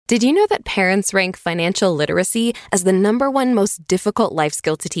Did you know that parents rank financial literacy as the #1 most difficult life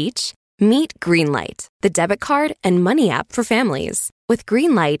skill to teach? Meet Greenlight, the debit card and money app for families. With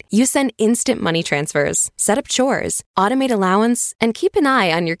Greenlight, you send instant money transfers, set up chores, automate allowance, and keep an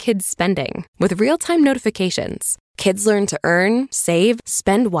eye on your kids' spending with real-time notifications. Kids learn to earn, save,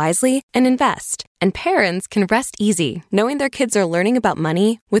 spend wisely, and invest. And parents can rest easy knowing their kids are learning about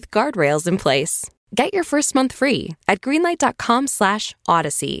money with guardrails in place. Get your first month free at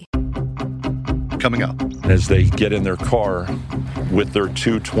greenlight.com/Odyssey. Coming up. As they get in their car with their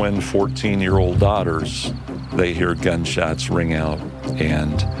two twin 14-year-old daughters, they hear gunshots ring out,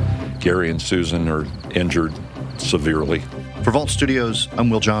 and Gary and Susan are injured severely. For Vault Studios, I'm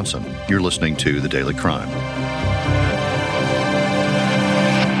Will Johnson. You're listening to The Daily Crime.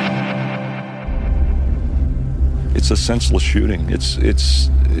 It's a senseless shooting. It's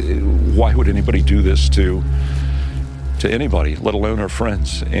why would anybody do this to anybody, let alone our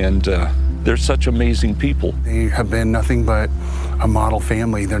friends? And they're such amazing people. They have been nothing but a model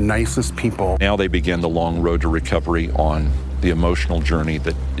family. They're nicest people. Now they begin the long road to recovery on the emotional journey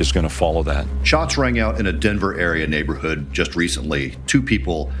that is going to follow that. Shots rang out in a Denver area neighborhood just recently. 2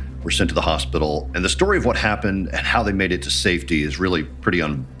 people were sent to the hospital, and the story of what happened and how they made it to safety is really pretty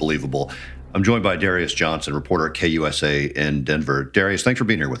unbelievable. I'm joined by Darius Johnson, reporter at KUSA in Denver. Darius, thanks for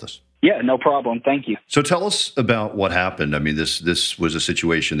being here with us. Yeah, no problem. Thank you. So tell us about what happened. I mean, this was a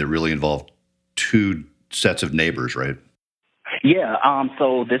situation that really involved 2 sets of neighbors, right? Yeah,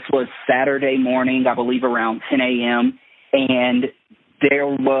 so this was Saturday morning, I believe around 10 a.m., and there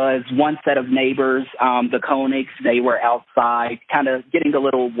was one set of neighbors, the Koenigs. They were outside kind of getting a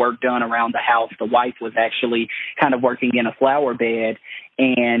little work done around the house. The wife was actually kind of working in a flower bed,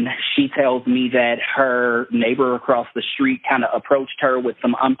 and she tells me that her neighbor across the street kind of approached her with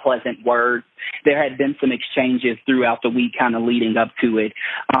some unpleasant words. There had been some exchanges throughout the week kind of leading up to it.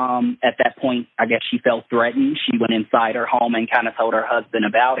 At that point, I guess she felt threatened. She went inside her home and kind of told her husband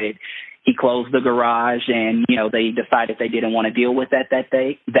about it. He closed the garage, and, they decided they didn't want to deal with that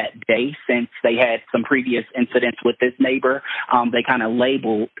day, since they had some previous incidents with this neighbor. They kind of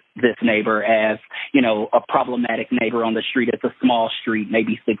labeled this neighbor as, a problematic neighbor on the street. It's a small street,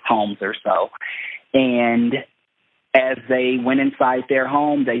 maybe 6 homes or so. And as they went inside their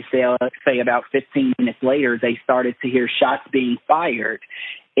home, they say about 15 minutes later, they started to hear shots being fired.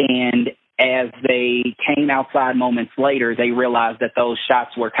 And as they came outside moments later, they realized that those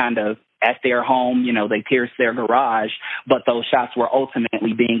shots were kind of at their home. They pierced their garage, but those shots were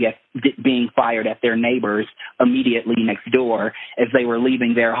ultimately being fired at their neighbors immediately next door as they were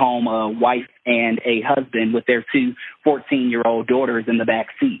leaving their home, a wife and a husband with their 2 14-year-old daughters in the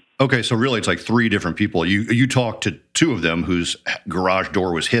back seat. Okay, so really it's like 3 different people. You talked to 2 of them whose garage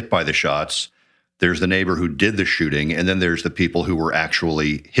door was hit by the shots. There's the neighbor who did the shooting, and then there's the people who were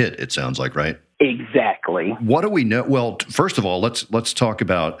actually hit, it sounds like, right? Exactly. What do we know? Well, first of all, let's talk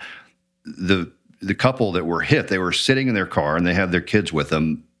about the couple that were hit. They were sitting in their car, and they had their kids with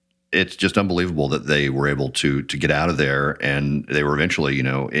them. It's just unbelievable that they were able to get out of there, and they were eventually,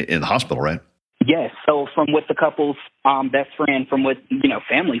 in the hospital, right? Yes. So from what the couple's best friend, from what,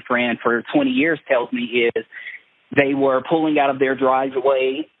 family friend for 20 years tells me is they were pulling out of their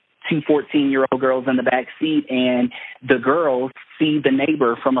driveway, 2 14-year-old girls in the back seat, and the girls see the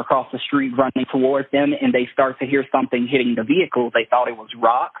neighbor from across the street running towards them, and they start to hear something hitting the vehicle. They thought it was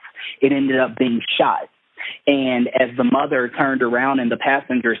rocks. It ended up being shots. And as the mother turned around in the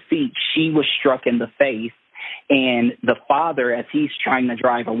passenger seat, she was struck in the face. And the father, as he's trying to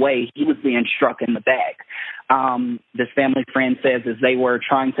drive away, he was being struck in the back. This family friend says as they were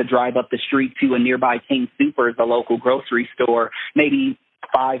trying to drive up the street to a nearby King Soopers, a local grocery store, maybe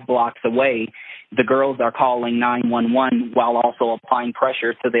 5 blocks away, the girls are calling 911 while also applying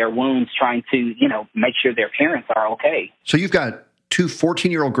pressure to their wounds, trying to, make sure their parents are okay. So you've got 2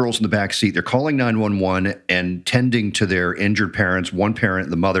 14-year-old girls in the back seat. They're calling 911 and tending to their injured parents. One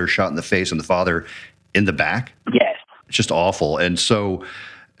parent, the mother, shot in the face, and the father in the back. Yes. It's just awful. And so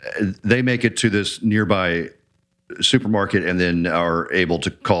they make it to this nearby supermarket and then are able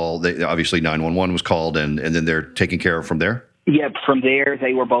to call. Obviously, 911 was called, and then they're taken care of from there. Yep. From there,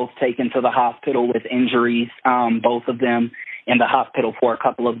 they were both taken to the hospital with injuries, both of them in the hospital for a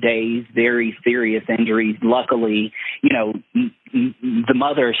couple of days, very serious injuries. Luckily, the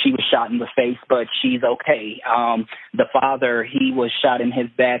mother, she was shot in the face, but she's okay. The father, he was shot in his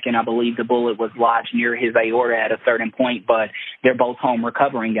back, and I believe the bullet was lodged near his aorta at a certain point, but they're both home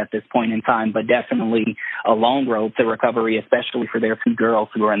recovering at this point in time, but definitely a long road to recovery, especially for their 2 girls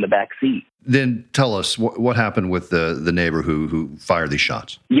who are in the back seat. Then tell us what happened with the neighbor who fired these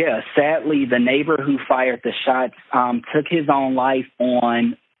shots. Yeah, sadly, the neighbor who fired the shots took his own life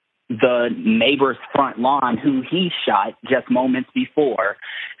on the neighbor's front lawn who he shot just moments before.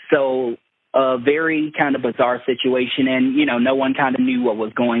 So a very kind of bizarre situation, and, you know, no one kind of knew what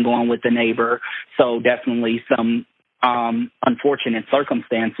was going on with the neighbor. So definitely some unfortunate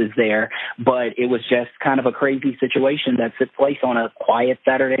circumstances there, but it was just kind of a crazy situation that took place on a quiet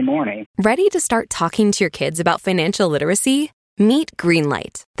Saturday morning. Ready to start talking to your kids about financial literacy? Meet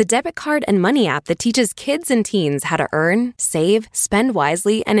Greenlight, the debit card and money app that teaches kids and teens how to earn, save, spend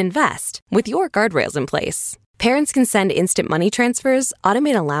wisely, and invest with your guardrails in place. Parents can send instant money transfers,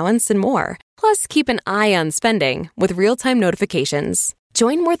 automate allowance, and more. Plus, keep an eye on spending with real-time notifications.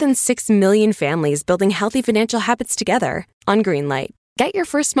 Join more than 6 million families building healthy financial habits together on Greenlight. Get your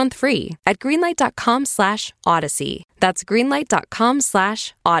first month free at greenlight.com/Odyssey. That's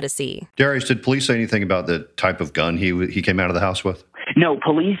greenlight.com/Odyssey. Darius, did police say anything about the type of gun he came out of the house with? No,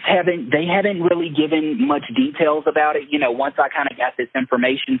 police haven't really given much details about it. You know, once I kind of got this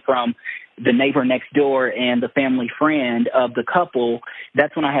information from the neighbor next door and the family friend of the couple,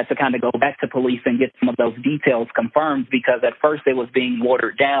 that's when I had to kind of go back to police and get some of those details confirmed, because at first it was being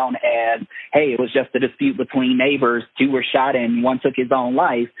watered down as, hey, it was just a dispute between neighbors. 2 were shot and 1 took his own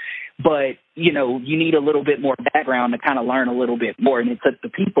life. But, you know, you need a little bit more background to kind of learn a little bit more. And it took the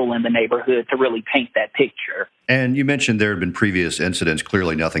people in the neighborhood to really paint that picture. And you mentioned there had been previous incidents,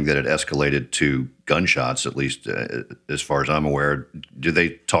 clearly nothing that had escalated to gunshots, at least as far as I'm aware. Do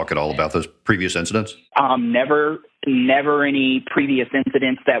they talk at all about those previous incidents? Never any previous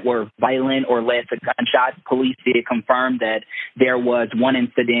incidents that were violent or led to gunshots. Police did confirm that there was one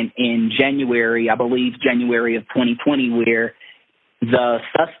incident in January, I believe January of 2020, where the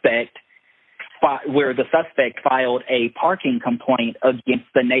suspect filed a parking complaint against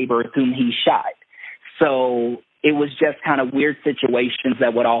the neighbor whom he shot. So it was just kind of weird situations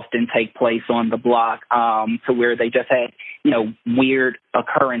that would often take place on the block, to where they just had, you know, weird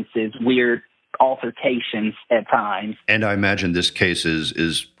occurrences, weird altercations at times. And I imagine this case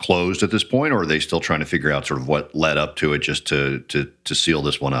is closed at this point, or are they still trying to figure out sort of what led up to it just to seal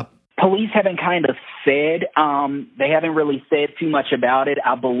this one up? Police haven't kind of said, they haven't really said too much about it.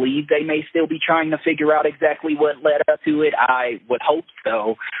 I believe they may still be trying to figure out exactly what led up to it. I would hope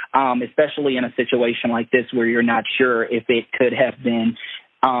so, especially in a situation like this where you're not sure if it could have been,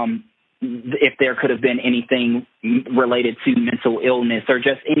 if there could have been anything related to mental illness or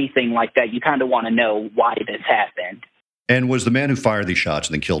just anything like that. You kind of want to know why this happened. And was the man who fired these shots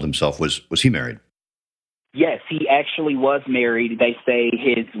and then killed himself, was he married? Yes, he actually was married. They say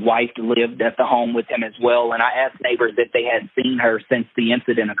his wife lived at the home with him as well. And I asked neighbors if they had seen her since the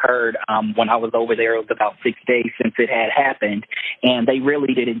incident occurred. When I was over there, it was about 6 days since it had happened. And they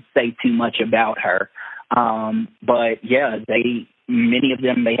really didn't say too much about her. But yeah, many of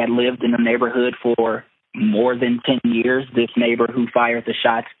them, they had lived in the neighborhood for more than 10 years. This neighbor who fired the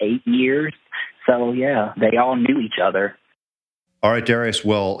shots, 8 years. So yeah, they all knew each other. All right, Darius.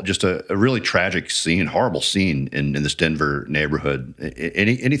 Well, just a really tragic scene, horrible scene in this Denver neighborhood.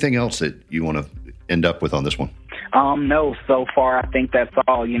 Anything else that you want to end up with on this one? No, so far I think that's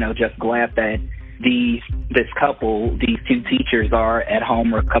all. You know, just glad that this couple, these 2 teachers, are at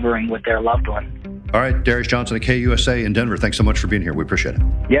home recovering with their loved one. All right, Darius Johnson at KUSA in Denver. Thanks so much for being here. We appreciate it.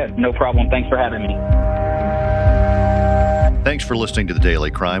 Yeah, no problem. Thanks for having me. Thanks for listening to The Daily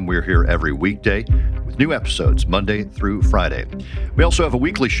Crime. We're here every weekday with new episodes Monday through Friday. We also have a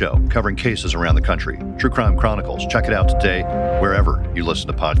weekly show covering cases around the country, True Crime Chronicles. Check it out today wherever you listen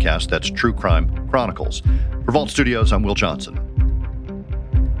to podcasts. That's True Crime Chronicles. For Vault Studios, I'm Will Johnson.